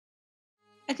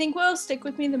I think what will stick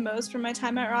with me the most from my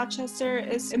time at Rochester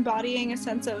is embodying a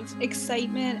sense of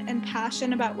excitement and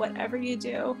passion about whatever you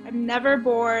do. I'm never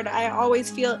bored. I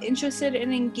always feel interested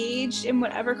and engaged in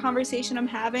whatever conversation I'm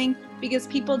having because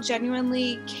people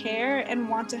genuinely care and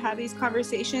want to have these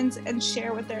conversations and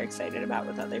share what they're excited about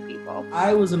with other people.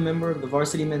 I was a member of the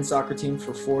varsity men's soccer team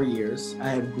for 4 years. I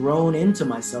have grown into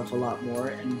myself a lot more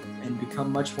and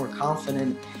become much more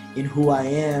confident in who I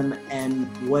am and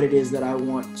what it is that I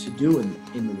want to do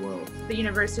in the world. The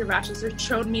University of Rochester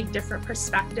showed me different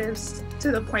perspectives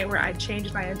to the point where I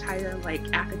changed my entire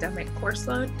academic course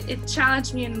load. It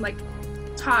challenged me and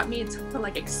taught me to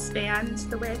expand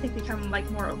the way I think, become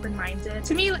more open-minded.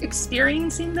 To me,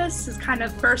 experiencing this has kind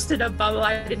of bursted a bubble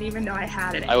I didn't even know I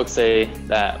had it. I would say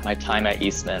that my time at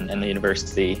Eastman and the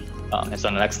university has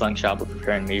done an excellent job of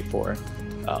preparing me for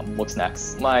what's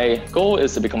next. My goal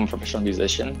is to become a professional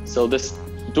musician. So this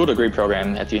dual degree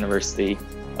program at the university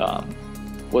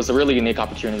was a really unique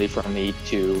opportunity for me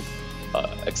to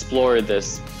explore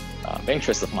this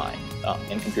interest of mine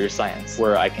in computer science,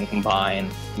 where I can combine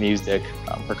music,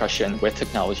 percussion with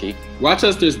technology.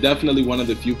 Rochester is definitely one of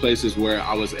the few places where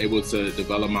I was able to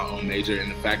develop my own major, and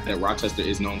the fact that Rochester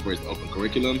is known for its open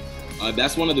curriculum.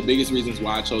 That's one of the biggest reasons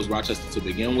why I chose Rochester to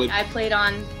begin with. I played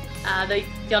on the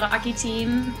field hockey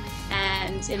team,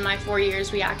 and in my 4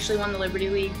 years, we actually won the Liberty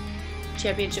League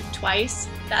championship twice.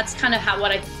 That's kind of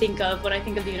what I think of when I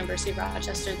think of the University of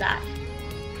Rochester, that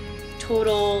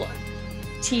total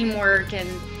teamwork and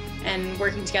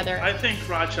working together. I think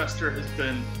Rochester has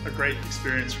been a great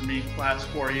experience for me the last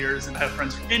 4 years, and I have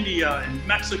friends from India and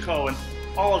Mexico and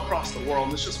all across the world.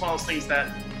 And it's just one of those things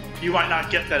that you might not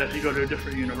get that if you go to a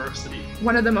different university.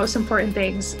 One of the most important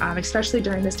things, especially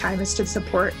during this time, is to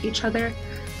support each other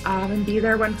and be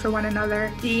there one for one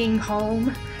another. Being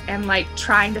home and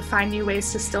trying to find new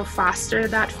ways to still foster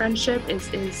that friendship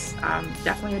is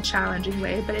definitely a challenging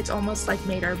way, but it's almost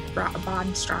made our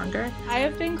bond stronger. I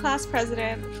have been class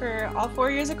president for all 4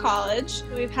 years of college.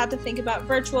 We've had to think about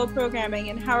virtual programming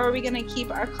and how are we going to keep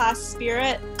our class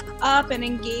spirit up and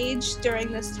engaged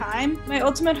during this time. My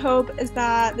ultimate hope is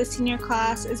that the senior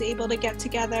class is able to get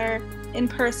together in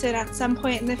person at some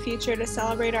point in the future to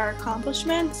celebrate our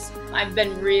accomplishments. I've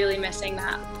been really missing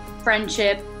that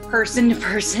friendship,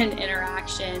 person-to-person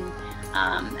interaction,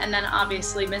 and then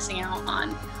obviously missing out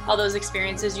on all those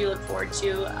experiences you look forward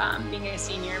to being a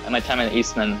senior. At my time at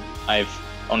Eastman, I've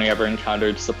only ever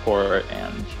encountered support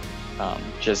and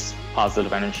just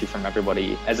positive energy from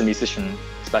everybody. As a musician,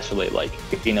 especially,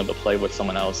 being able to play with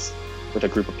someone else, with a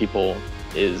group of people,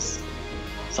 is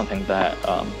something that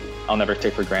I'll never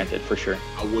take for granted, for sure.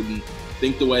 I wouldn't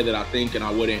think the way that I think, and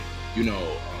I wouldn't,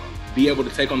 be able to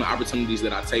take on the opportunities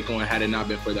that I take on had it not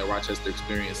been for that Rochester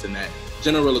experience and that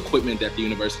general equipment that the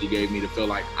university gave me to feel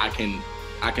like I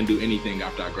can do anything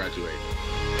after I graduate.